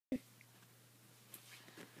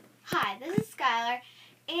Hi, this is Skylar,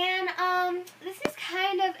 and this is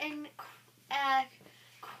kind of a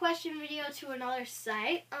question video to another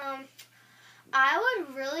site. I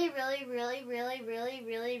would really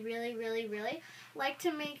like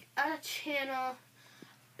to make a channel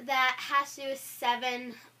that has to do with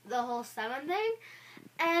 7, the whole 7 thing,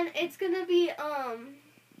 and it's gonna be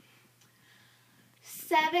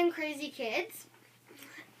 7 crazy kids.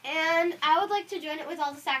 And I would like to join it with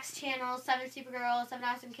all the Sax channels, 7 Supergirls, 7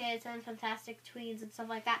 Awesome Kids, 7 Fantastic Tweens, and stuff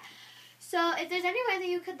like that. So if there's any way that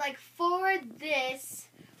you could forward this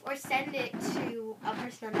or send it to a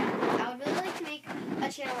person on that, I would really like to make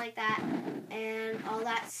a channel like that and all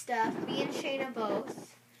that stuff. Me and Shayna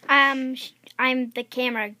both. I'm the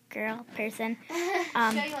camera girl person. Show you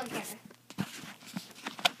on camera.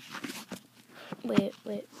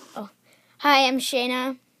 Wait. Oh, hi, I'm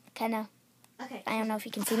Shayna. Kinda. Okay. I don't know if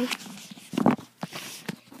you can see me.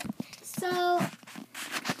 So,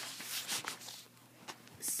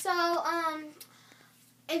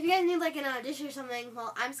 if you guys need an audition or something,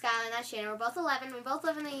 well, I'm Skylar and that's Shannon. We're both 11. We both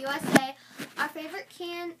live in the USA. My favorite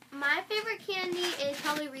candy is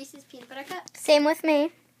probably Reese's Peanut Butter Cup. Same with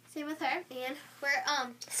me. Same with her. And we're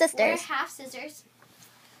sisters. We're half sisters.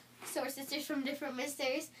 So we're sisters from different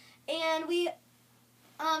misters. And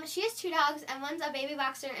she has 2 dogs, and one's a baby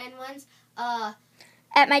boxer, and one's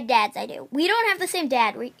At my dad's, I do. We don't have the same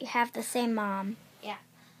dad. We have the same mom. Yeah.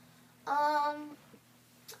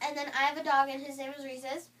 And then I have a dog, and his name is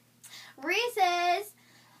Reese's. Reese's!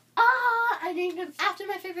 I named him after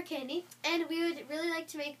my favorite candy. And we would really like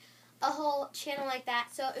to make a whole channel like that.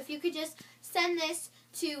 So if you could just send this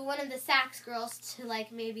to one of the Sax girls to,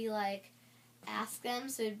 maybe ask them.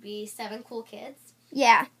 So it'd be 7 cool kids.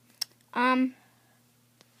 Yeah.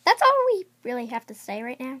 That's all we really have to say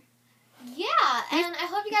right now. Yeah, and I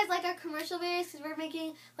hope you guys like our commercial videos because we're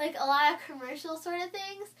making a lot of commercial sort of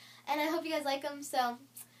things, and I hope you guys like them. So,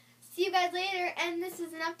 see you guys later. And this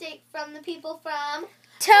is an update from the people from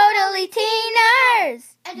Totally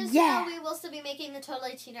Teeners. And just know we will still be making the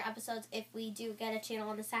Totally Teener episodes if we do get a channel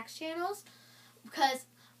on the Sax channels, because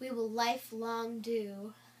we will lifelong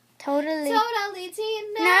do Totally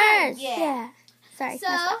Teeners. Yeah. Sorry. So,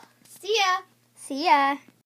 see ya. See ya.